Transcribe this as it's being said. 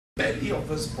belly of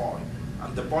this boy,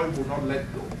 and the boy will not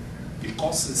let go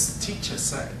because his teacher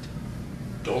said,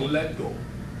 don't let go.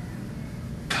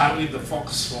 Carry the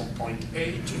fox from point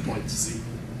A to point Z.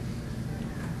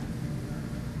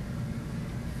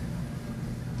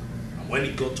 And when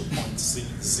he got to point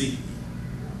Z,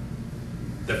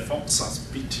 the fox has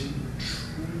bitten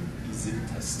through his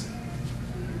intestine.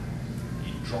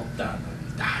 He dropped down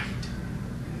and died.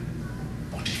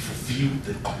 But he fulfilled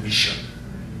the commission.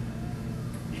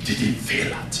 He didn't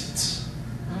fail at it.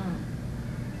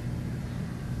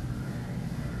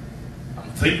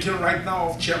 I'm thinking right now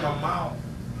of Chairman Mao,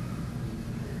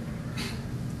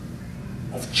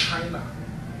 of China.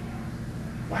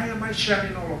 Why am I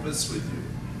sharing all of this with you?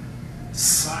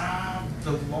 Serve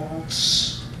the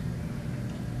Lord's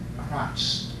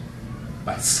Christ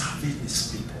by serving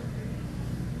his people.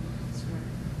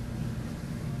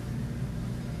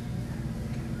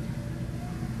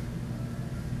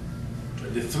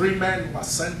 3 men were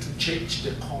sent to change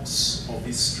the course of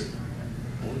history.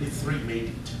 Only 3 made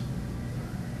it.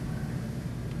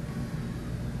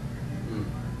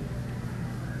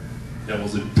 There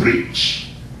was a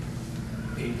bridge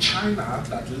in China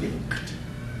that linked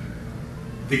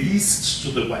the east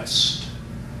to the west.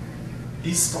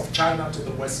 East of China to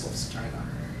the west of China.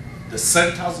 The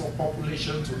centers of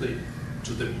population to the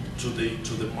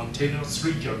mountainous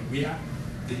region where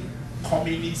the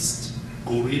communist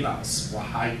guerrillas were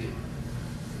hiding.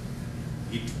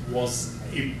 It was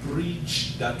a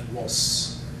bridge that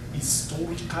was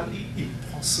historically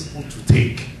impossible to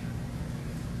take.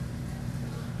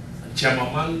 And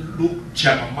Chairman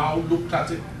Mao looked at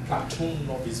a platoon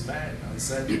of his men and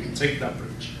said, take that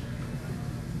bridge.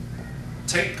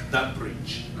 Take that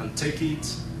bridge and take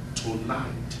it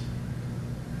tonight.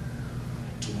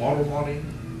 Tomorrow morning,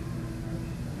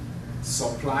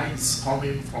 supplies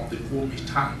coming from the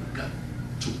Kuomintang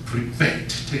to prevent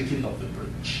taking of the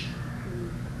bridge.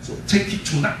 So take it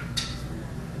tonight.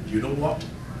 You know what?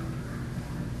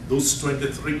 Those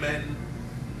 23 men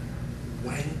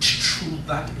went through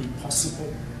that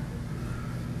impossible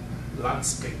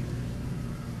landscape.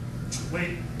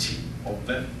 20 of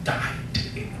them died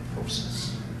in the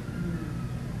process.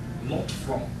 Not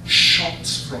from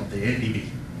shots from the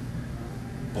enemy,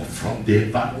 but from the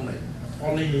environment,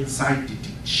 falling inside the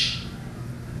ditch,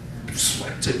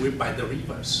 swept away by the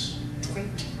rivers.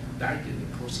 20 died in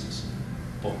the process,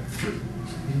 but 3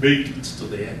 made it to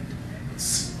the end,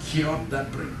 secured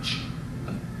that bridge,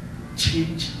 and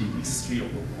changed the history of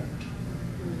the world.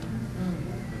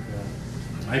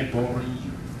 Am I boring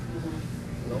you?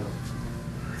 No.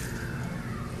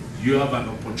 You have an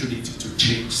opportunity to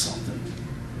change something.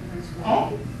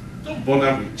 Oh, don't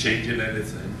bother with changing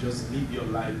anything. Just live your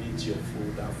life, eat your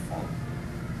food, have fun.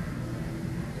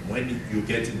 When you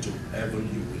get into heaven,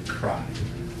 you will cry.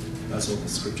 That's what the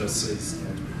scripture says,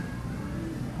 not me.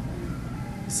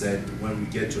 He said, when we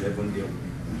get to heaven, there will be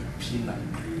weeping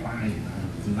and crying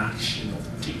and gnashing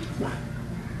of teeth. Why?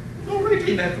 We're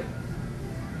already in heaven.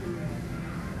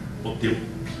 But there will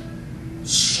be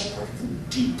sorrowful,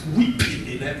 deep weeping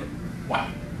in heaven.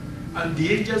 Why? And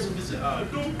the angels will be saying,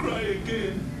 don't cry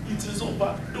again. It is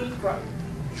over. Don't cry.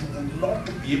 You will not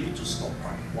be able to stop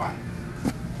crying. Why?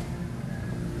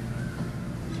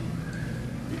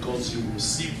 Because you will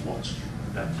see what you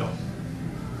would have done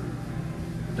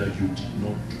that you did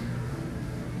not do.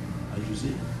 And you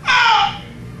say,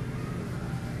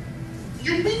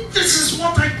 you mean this is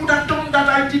what I could have done that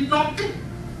I did not do?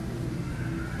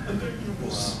 And then you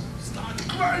will start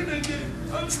crying again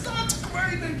and start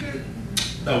crying again.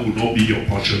 That will not be your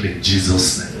portion in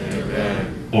Jesus' name.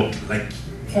 Amen. But like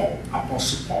Paul,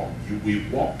 Apostle Paul, you will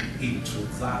walk into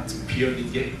that pearly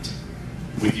gate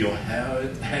with your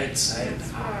head held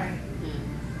high,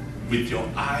 with your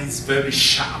eyes very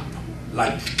sharp,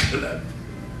 like Caleb,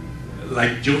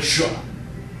 like Joshua.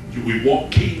 You will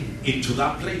walk into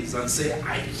that place and say,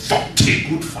 I fought a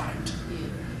good fight.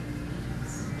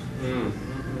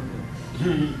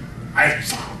 I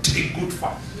fought a good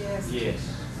fight. Yes. Yes.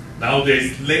 Now there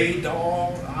is laid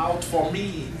all out for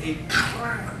me a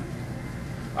crown.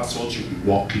 That's what you will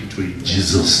walk into in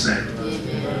Jesus' name.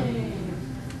 Amen.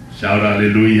 Shout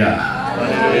hallelujah.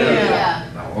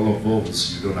 Hallelujah. Now all of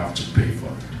those, you don't have to pay for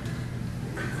it.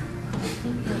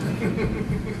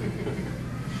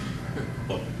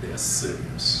 But they are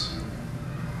serious.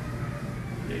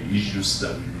 They are issues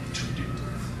that we need to deal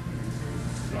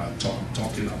with. I'm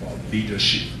talking about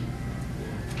leadership.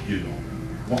 You know,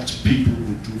 what people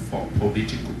will do for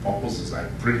political purposes. I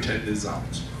printed this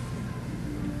out.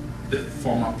 The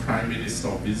former Prime Minister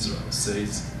of Israel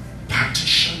says,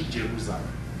 partition Jerusalem.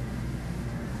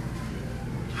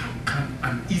 How can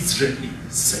an Israeli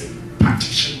say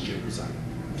partition Jerusalem?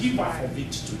 give half of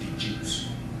it to the Jews.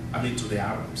 I mean to the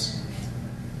Arabs.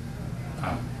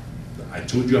 I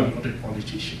told you I'm not a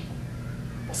politician.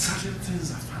 But certain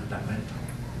things are fundamental.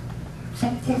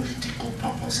 For political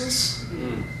purposes,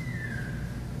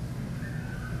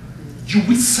 you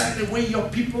will send away your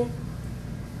people.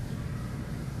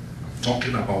 I'm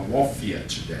talking about warfare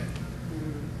today.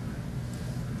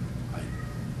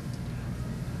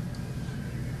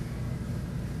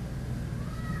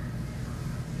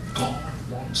 God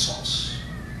wants us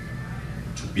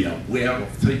to be aware of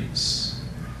things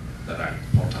that are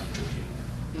important to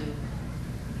Him.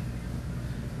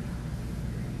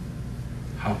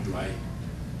 How do I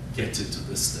get into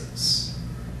these things?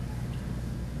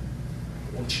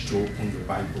 I want you to open your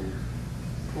Bible,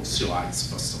 close your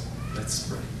eyes first of all. Let's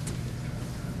pray.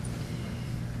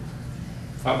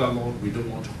 Father, Lord, we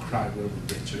don't want to cry when we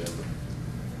get to heaven.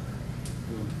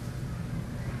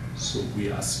 So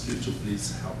we ask you to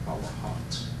please help our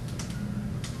heart.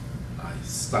 I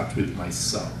start with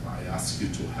myself. I ask you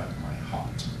to help my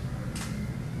heart.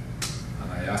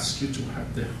 And I ask you to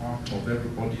help the heart of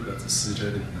everybody that is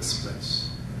seated in this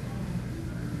place.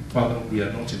 Father, we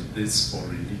are not in this for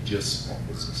religious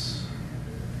purposes.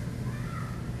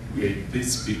 We are in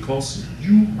this because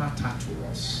you matter to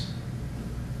us.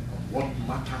 And what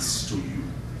matters to you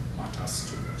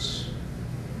matters to us.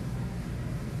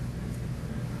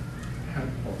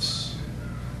 Help us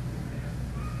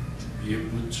to be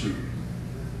able to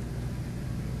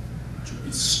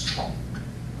be strong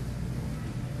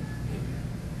in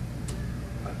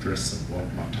addressing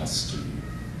what matters to you,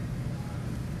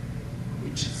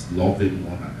 which is loving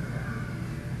one another.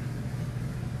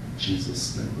 In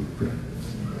Jesus' name we pray.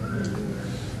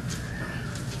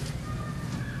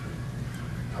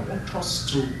 I want us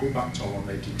to go back to our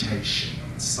meditation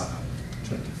on Psalm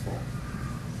 24.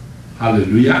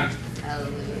 Hallelujah.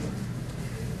 Hallelujah.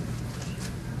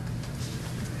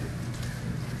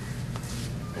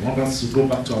 I want us to go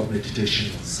back to our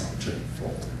meditation on Psalm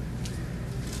 24.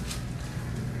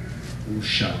 Who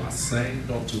shall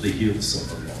ascend unto the hills of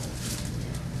the Lord?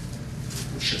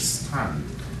 Who shall stand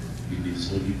in his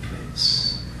holy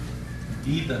place?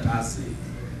 He that has a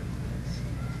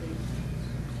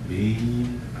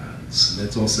clean hands.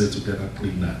 Let's all say together,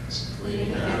 clean hands.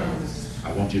 Clean hands.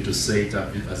 I want you to say it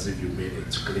as if you mean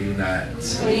it. Clean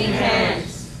hands. Clean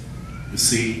hands. You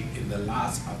see, in the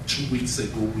last 2 weeks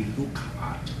ago, we looked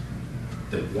at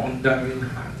the wandering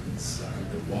hands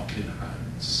and the walking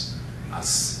hands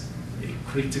as a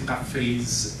critical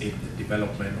phase in the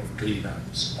development of clean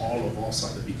hands. All of us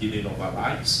at the beginning of our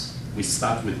lives, we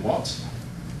start with what?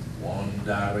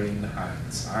 Wandering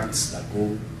hands. Hands that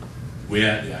go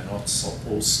where they are not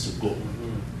supposed to go.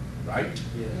 Right?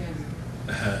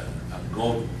 Yeah. And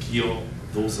God will cure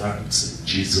those hands in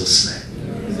Jesus'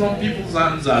 name. Some people's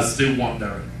hands are still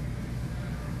wandering,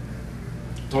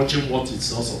 touching what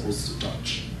it's not supposed to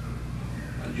touch.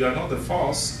 And you are not the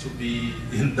first to be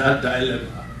in that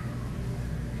dilemma.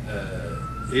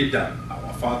 Adam,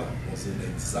 our father, was in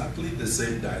exactly the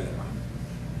same dilemma.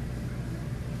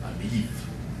 And Eve,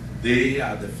 they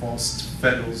are the first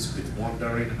fellows with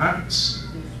wandering hands.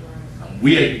 And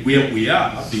we are where we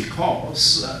are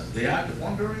because they are the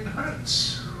wandering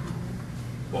hands.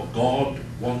 But God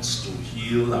wants to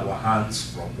heal our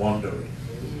hands from wandering.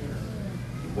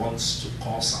 He wants to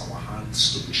cause our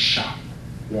hands to be sharp,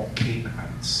 walking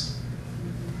hands.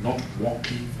 Not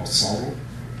walking for sorrow.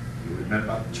 You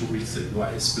remember 2 weeks ago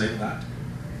I explained that?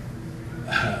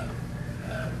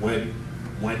 When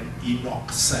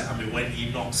Enoch said, when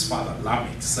Enoch's father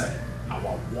Lamech said,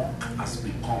 our walk has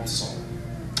become sorrow.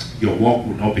 Your walk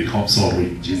will not become sorrow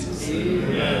in Jesus' name.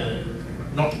 Amen.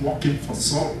 Not walking for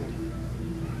sorrow,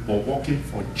 but walking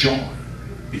for joy,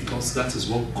 because that is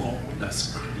what God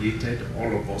has created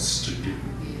all of us to do.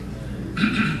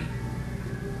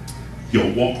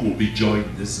 Your walk will be joy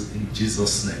in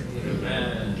Jesus' name.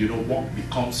 Amen. You know, walk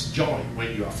becomes joy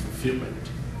when you have fulfillment,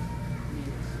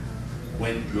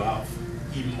 when you have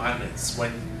immanence,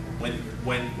 when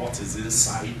what is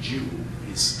inside you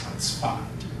is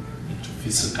transferred into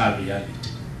physical reality.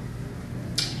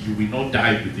 You will not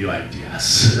die with your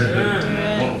ideas.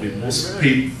 One of the most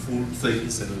painful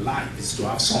things in life is to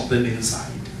have something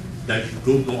inside that you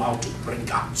don't know how to bring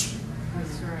out.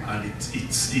 That's right. And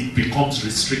it becomes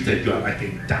restricted. You are like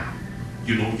a dam.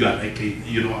 You know, you are like a,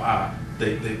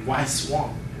 the wise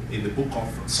one in the book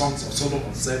of Songs of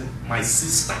Solomon said, my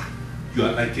sister, you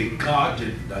are like a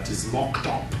garden that is locked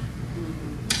up.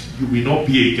 You will not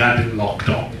be a garden locked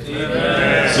up.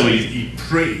 Amen. So he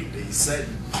prayed. He said,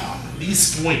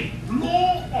 east wind,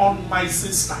 blow on my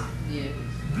sister. Yeah.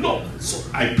 Blow. So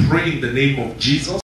I pray in the name of Jesus.